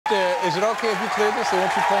is it okay if you clear this? They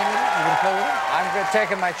want you playing with it? You going to play with it? I'm good,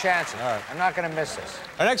 taking my chances. All right. I'm not going to miss this.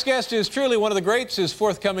 Our next guest is truly one of the greats. His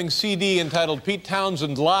forthcoming CD entitled Pete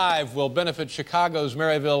Townshend Live will benefit Chicago's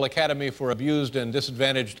Maryville Academy for Abused and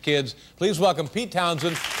Disadvantaged Kids. Please welcome Pete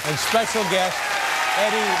Townshend and special guest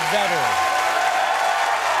Eddie Vedder.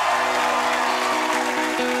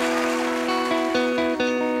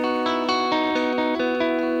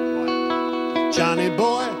 Johnny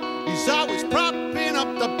boy, he's always propping up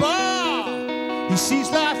the bar. He sees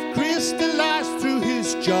life crystallize through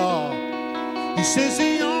his jaw. He says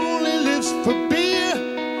he only lives for beer,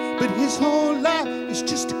 but his whole life is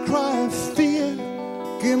just a cry of fear.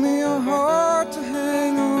 Give me a heart to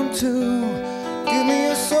hang on to. Give me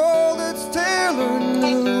a soul that's tailored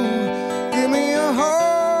new.